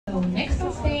next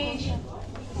on stage,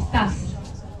 Stas.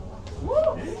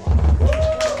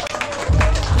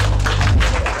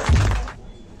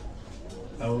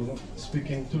 I will speak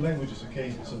in 2 languages,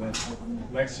 okay, so that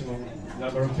maximum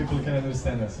number of people can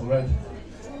understand us, alright?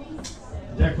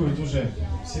 Дякую дуже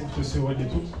всім, хто сьогодні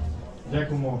тут.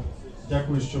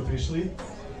 Дякую, що прийшли.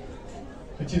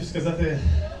 Хотів сказати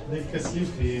декілька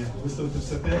слів і висловити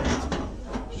все те,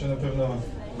 що, напевно,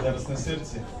 зараз на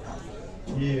серці.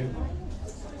 І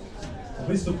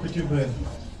виступ хотів би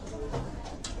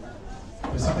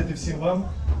присвятити всім вам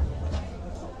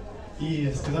і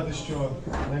сказати, що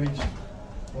навіть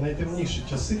у найтемніші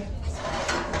часи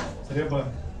треба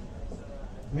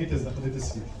вміти знаходити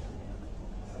світ.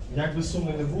 Як би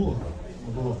сумно не було,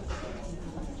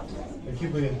 які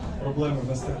би проблеми в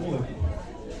нас не були,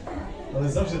 але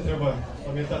завжди треба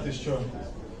пам'ятати, що,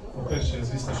 по-перше,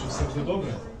 звісно, що все буде добре,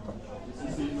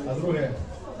 а друге,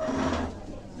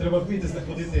 треба вміти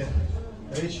знаходити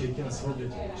речі, які нас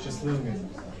роблять щасливими,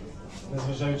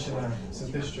 незважаючи на все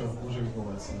те, що може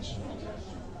відбуватися в нашому житті.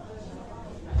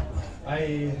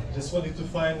 I just wanted to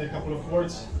find a couple of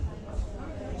words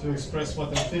to express what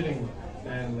I'm feeling,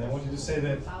 and I wanted to say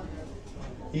that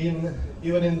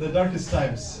even in the darkest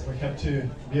times, we have to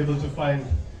be able to find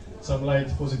some light,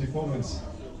 positive moments.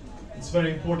 It's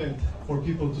very important for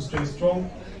people to stay strong,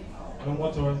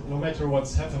 no matter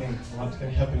what's happening, what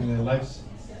can happen in their lives,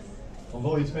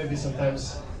 although it may be sometimes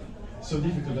so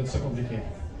difficult and so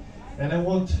complicated. And I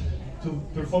want to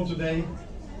perform today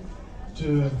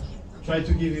to try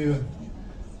to give you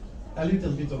a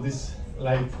little bit of this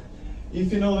light.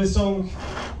 If you know the song,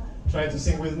 try to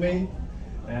sing with me.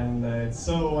 And it's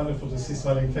so wonderful to see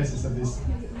smiling faces at this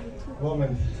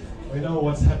moment. We know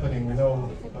what's happening, we know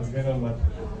what's going on, but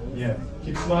yeah,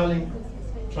 keep smiling,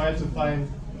 try to find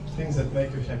things that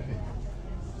make you happy.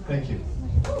 Thank you.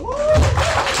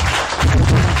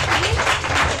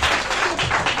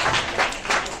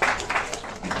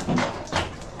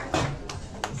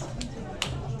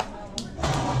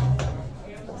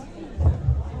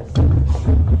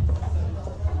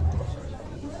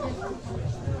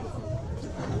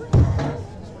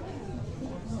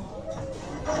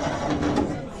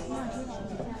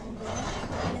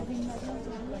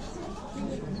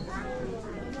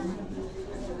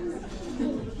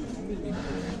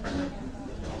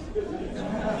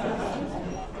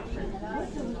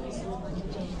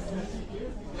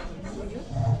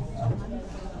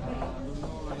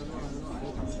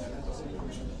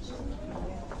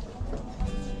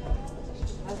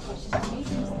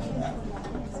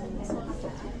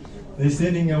 This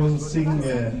evening I will sing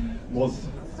both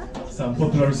some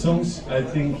popular songs. I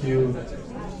think you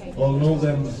all know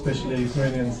them, especially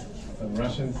Ukrainians and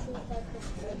Russians,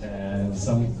 and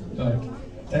some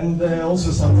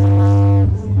also some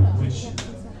which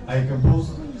I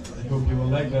composed. I hope you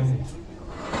will like them.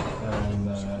 And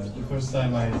the first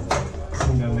time I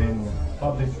sing them in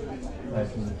public,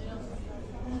 like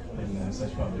in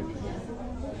such public.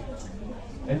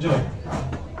 Enjoy.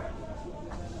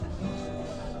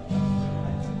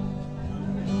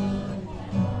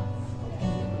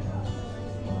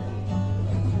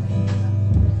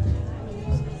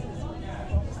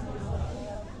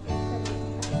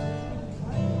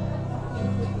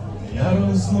 Я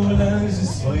розмовляю зі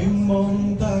своїм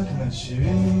Богом так, наче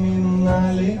він мій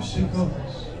найліпший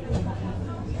кош.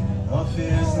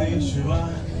 Офігезний чувак,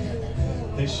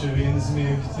 те, що він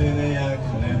зміг, ти ніяк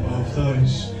не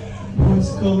повториш.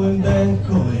 Будь-коли день,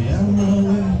 коли я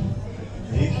молив,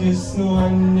 їх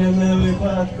існування не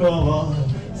випадково.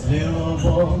 З лівого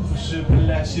боку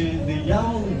шиплячі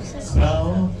дияволи,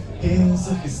 справа і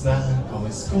захисна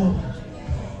колискова.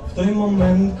 В той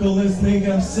момент, коли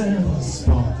зникав все з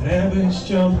потреби,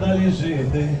 щоб далі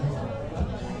жити,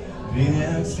 він,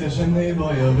 як скажений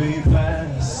бойовий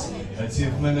пес, хотів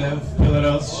мене впил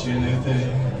розчинити.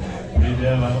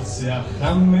 Піднявався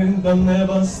хамин до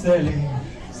неба стелі,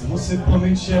 змусив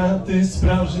помічати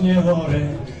справжнє горе.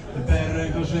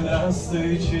 Тепер кожен раз,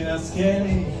 стоючи на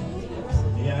скелі,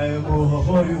 я йому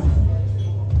говорю: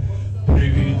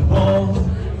 привіт, Бог,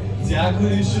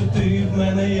 дякую, що ти в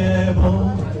мене є,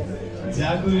 Бог.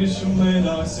 Дякую, що ми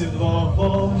досі вдвох,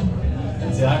 Бог.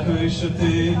 Дякую, що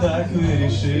ти так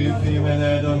вирішив і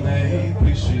мене до неї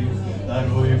пришив.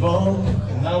 Даруй, Бог,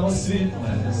 нам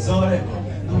освітле зоре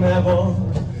небо,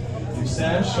 і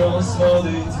все, що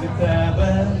сходить від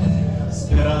тебе,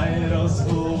 збирай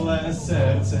розгублене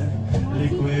серце,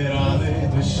 лікуй рани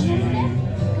душі.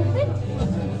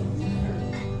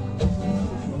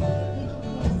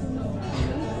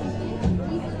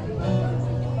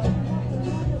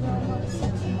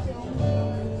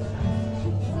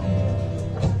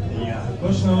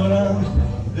 Кожного ранку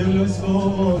дивлюсь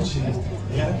в очі,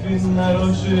 як він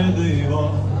народжує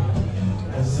диво.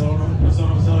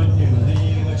 Зору зодню,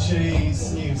 дні ночей,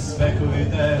 сніг, спеку,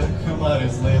 вітер, хмари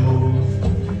зливу.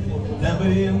 Де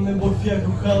би він не був, як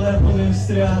у халепу не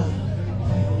встряг,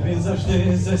 він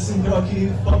завжди за 7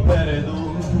 кроків попереду,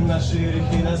 наші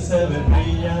гріхи на себе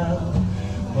прийняв.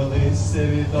 Молися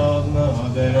від одного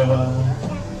дерева,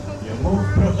 йому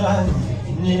в проханні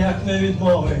ніяк не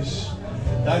відмовиш,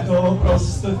 такого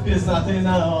просто впізнати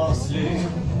на осліп.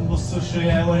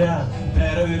 Посушує моря,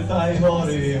 перевертає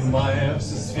гори, має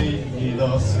всесвітній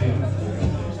досвід.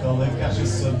 Коли каже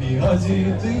собі годі,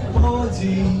 ти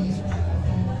ході,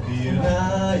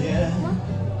 вірна є,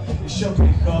 що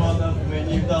приходив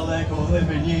мені в далеку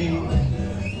глибині,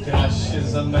 краще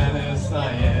за мене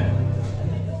знає.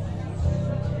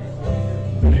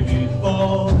 Привіт,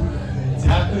 Бог,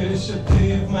 дякую, що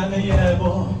ти в мене є,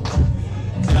 Бог,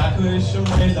 дякую, що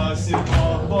ми досі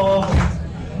Бог.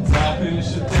 Дякую,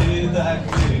 що ти так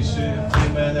вирішив, ти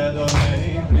мене до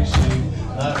неї прийшов.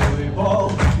 Даруй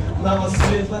Бог, нам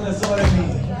освітлене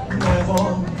зоряні небо,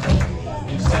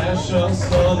 і все, що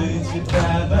сходить від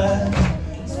тебе,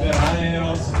 збирає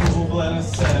розгублене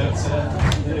серце,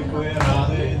 лікує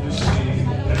рани душі.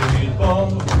 Привіт, Бог,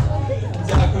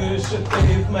 дякую, що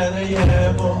ти в мене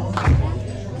є, Бог,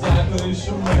 дякую,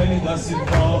 що ми досі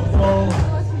Бог.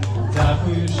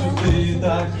 Дякую, що ти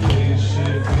так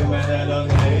вирішив, ти мене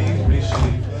до неї прийшов.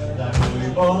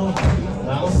 Даруй Бог,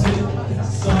 нам світ,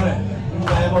 зоре,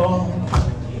 небо,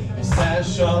 і все,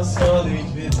 що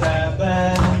сходить від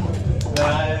тебе,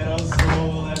 дай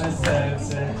розгублене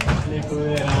серце,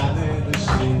 лікує рани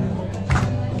душі.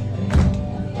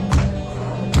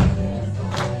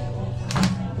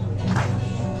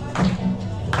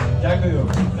 Дякую,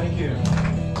 thank you.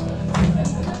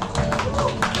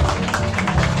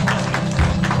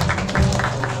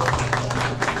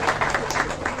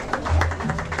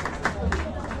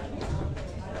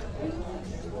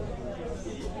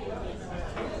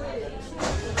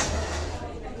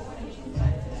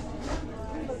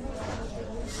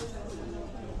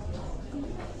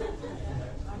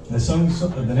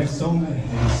 The next song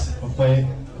is of my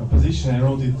composition. I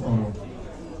wrote it on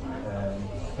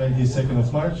 22nd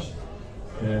of March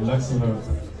in Luxembourg,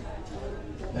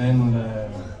 and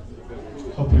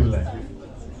hope you like it.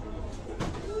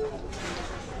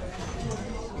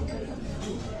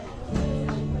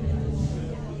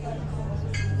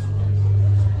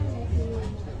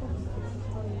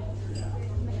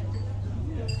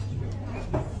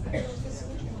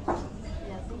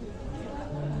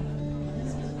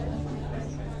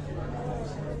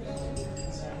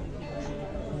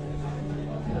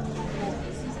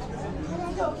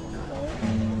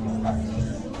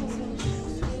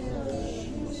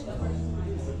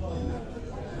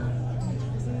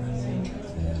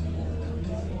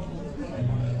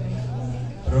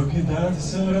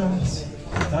 Прокидатися вранці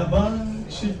та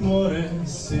бачить море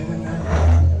сине,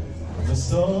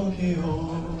 високі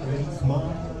гори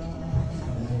хмарно,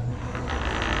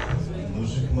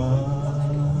 дуже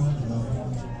хмарно.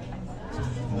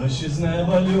 Дощі з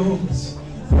неба лють,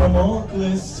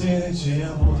 промокли стіни, чи я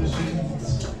буду жити,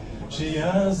 чи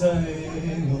я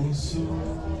загину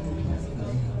сумно,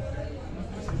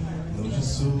 дуже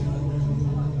сумно.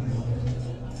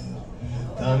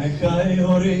 Та нехай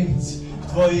горить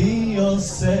в твоїй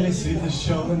оселі світло,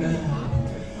 що мене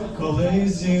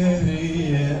колись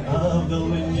зігріє, а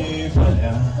вдалині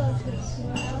поля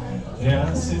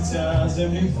трясеться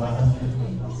землі хмар.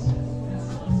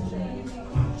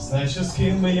 Знай, що з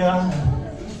ким би я,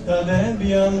 та де б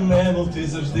я не був, ти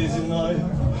завжди зі мною,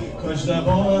 хоч на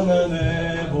Бога на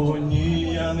небо, ні,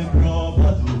 я не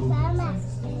пропаду,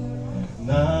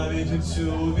 навіть у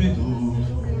цю біду.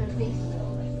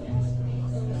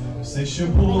 Все, що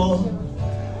було,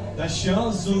 та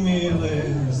що зуміли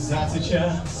за цей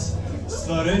час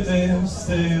створити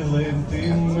встигли,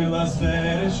 ти, мила,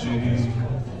 збережи,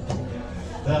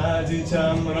 та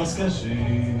дітям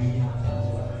розкажи.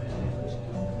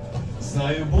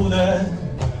 Знаю, буде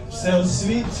все у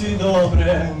світі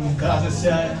добре, та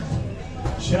засяє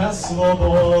час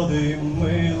свободи,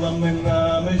 мила, ми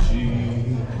на межі,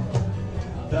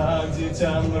 так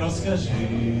дітям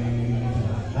розкажи,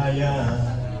 а я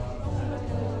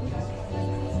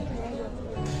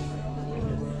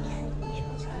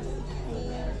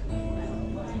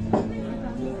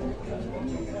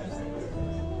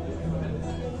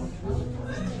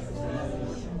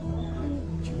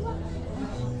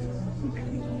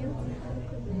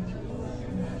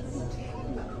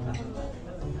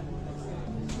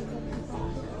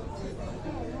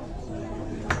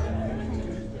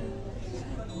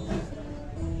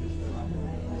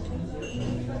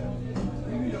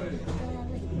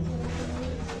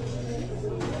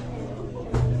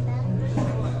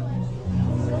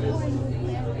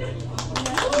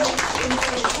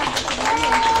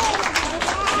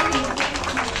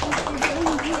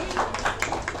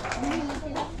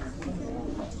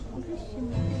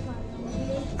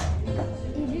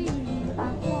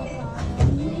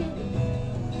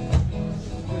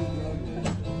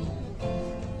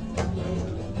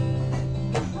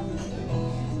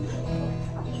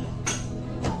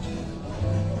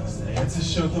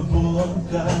Здається, що то було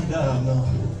так давно,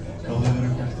 коли в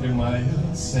руках тримаю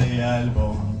цей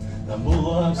альбом. Там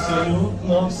було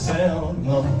абсолютно все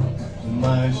одно,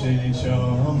 майже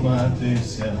нічого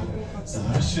матися. За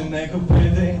гроші не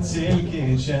купити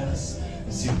тільки час,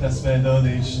 всіх нас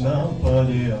методично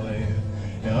поділив.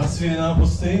 І ось він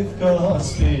опустив,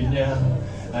 когось підняв,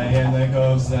 а я на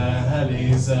кого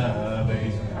взагалі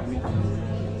забив.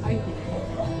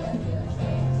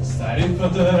 Старі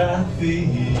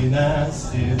фотографії на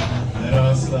стіл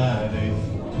розклади,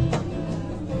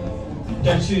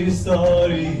 дитячі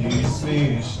історії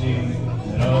смішні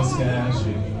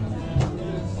розкажи.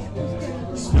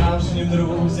 Справжнім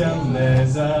друзям не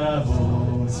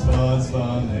забудь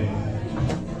подзвони.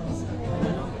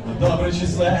 Ну добре чи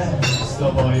зле, з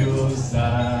тобою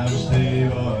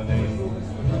завжди вони.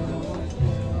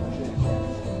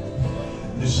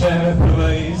 Дешеве пиво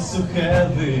і сухе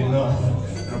вино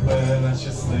робили нас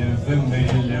щасливими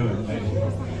людьми.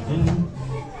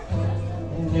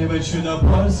 Ніби чудо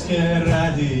польське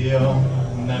радіо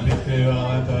нам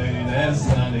відкривало той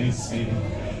незнаний світ.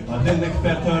 Годинник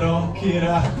вперто роки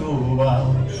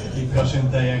рахував, і кожен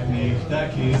та як міг, так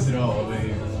і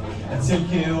зробив. А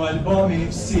тільки у альбомі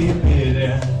всі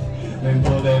підряд ми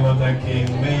будемо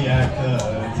такими, як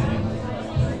тоді.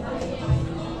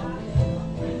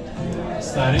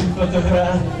 Старі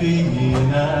фотографії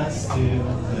на стіл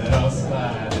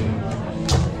розклади,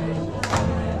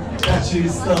 дитячі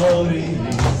історії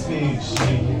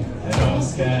смішні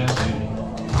розкажи.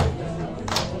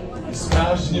 І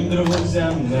справжнім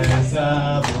друзям не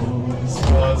забудь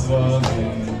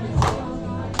подзвони.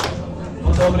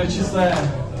 Бо добре чи зле,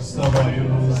 з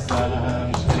тобою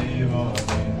завжди вони.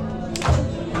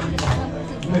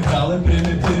 Ми грали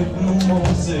примітивну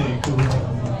музику,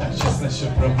 так чесно, що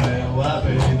пробила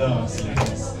би до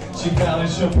сліз. Чекали,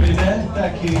 що прийде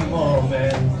такий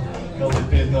момент, коли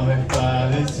під ноги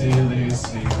впаде цілий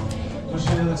світ.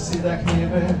 Пожили всі так,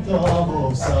 ніби то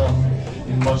був сон,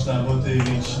 і можна бути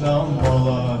вічно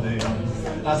молодим.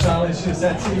 А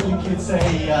залишився тільки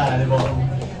цей альбом,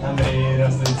 а мрії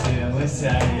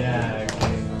розлетілися як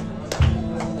дим.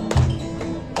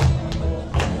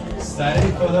 Старі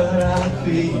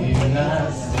фотографії на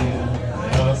стіл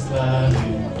розклади,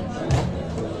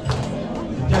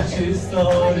 дитячі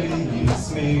історії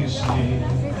смішні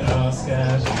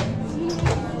розкажи.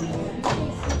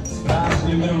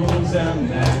 Справжнім друзям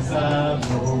не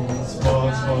забудь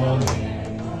подзвони.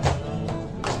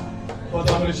 Бо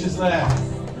добре чи зле,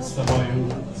 з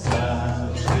тобою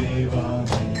завжди вони.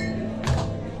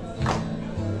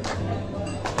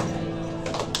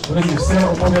 Друзі, все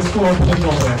обов'язково буде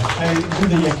добре. Хай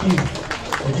люди, яких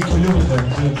ви любите,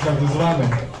 будуть завжди з вами,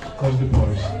 завжди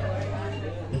поруч.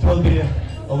 It will be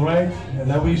alright,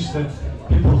 and I wish that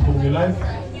people whom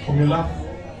you love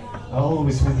are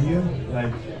always with you,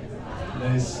 like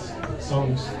this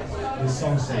song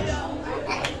says.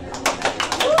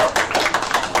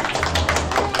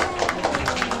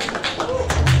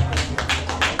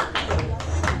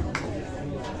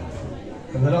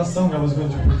 And the last song I was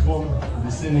going to perform,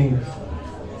 the singing,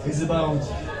 is about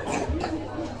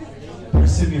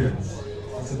perseverance.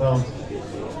 It's about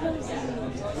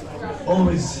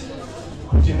always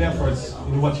putting efforts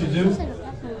in what you do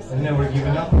and never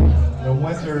giving up, no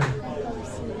matter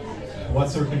what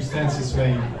circumstances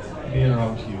may be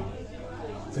around you.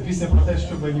 Це пісня про те,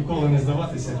 щоб ніколи не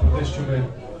здаватися, про те, щоб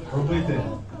робити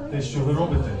те, що ви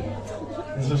робите,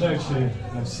 незважаючи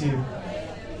на всі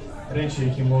речі,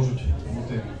 які можуть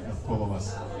бути навколо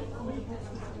вас.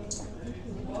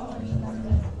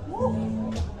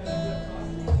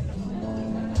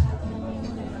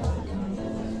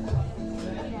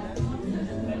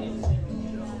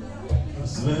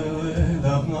 Звили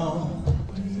давно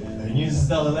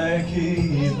гнізда далекі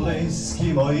і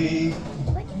близькі мої,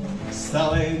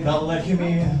 стали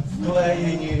далекими,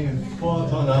 вклеєні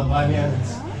фото на пам'ять,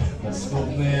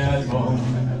 наступний альбом.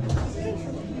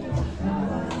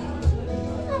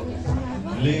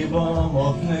 Хлібом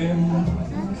одним,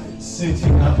 ситі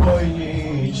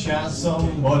напойні, часом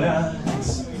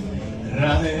болять,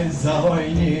 рани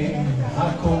загойні,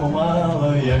 а кому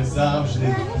мало, як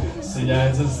завжди,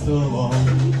 сидять за столом.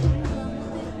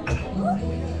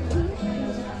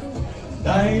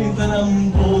 Дайте нам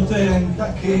бути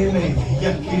такими,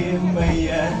 якими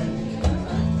є.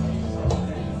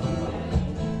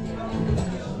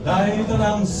 Дайте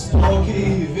нам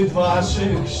спокій від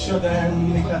ваших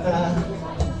щоденних атак.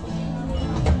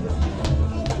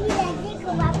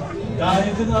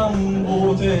 Дайте нам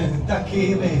бути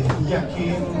такими,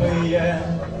 якими є.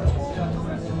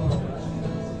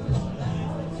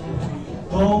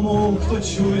 Тому, хто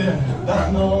чує,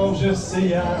 давно вже все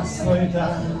ясно і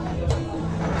так.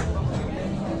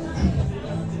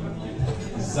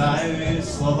 зайві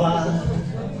слова,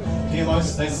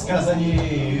 кимось та й сказані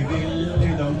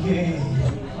вільні думки,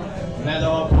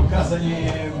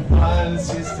 недопоказані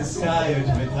пальці стискають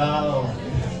метал,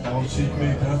 та мовчить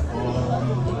мікрофон.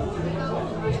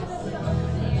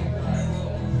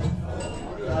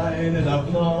 Та й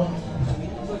недавно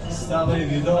стали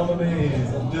відомими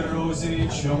друзі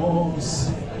чомусь,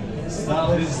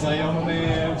 стали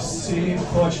знайомими, всі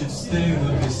хочуть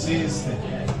встигнути сісти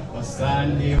в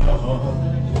останній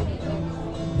вагон.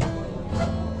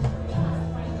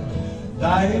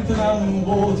 Дайте нам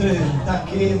бути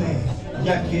такими,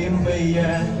 яким ми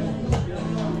є.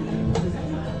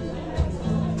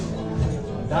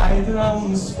 Дайте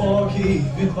нам спокій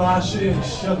від ваших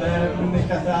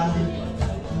щоденних атак.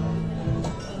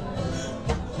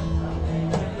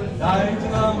 Дайте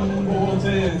нам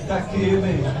бути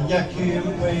такими, яким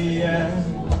ми є.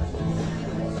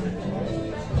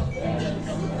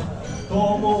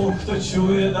 Тому, хто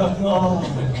чує давно,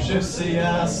 вже все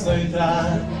ясно і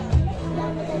так.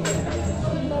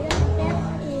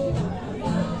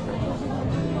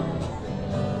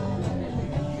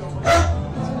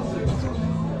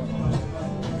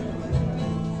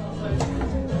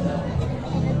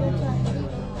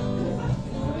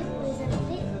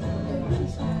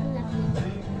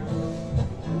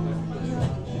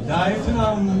 Дайте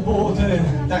нам бути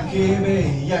такими,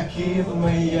 яким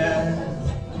ми є.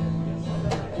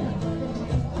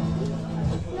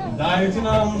 Дайте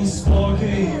нам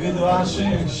спокій від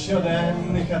ваших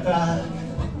щоденних атак.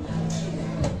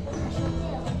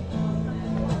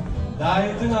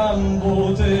 Дайте нам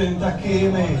бути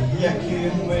такими,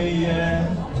 яким ми є.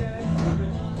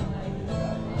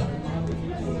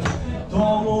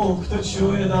 Тому, хто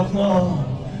чує давно,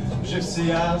 вже все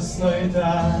ясно і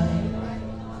так.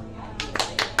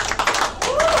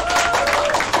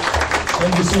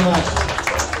 Thank you so much.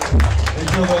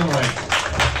 Thank you very much.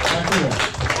 Дякую.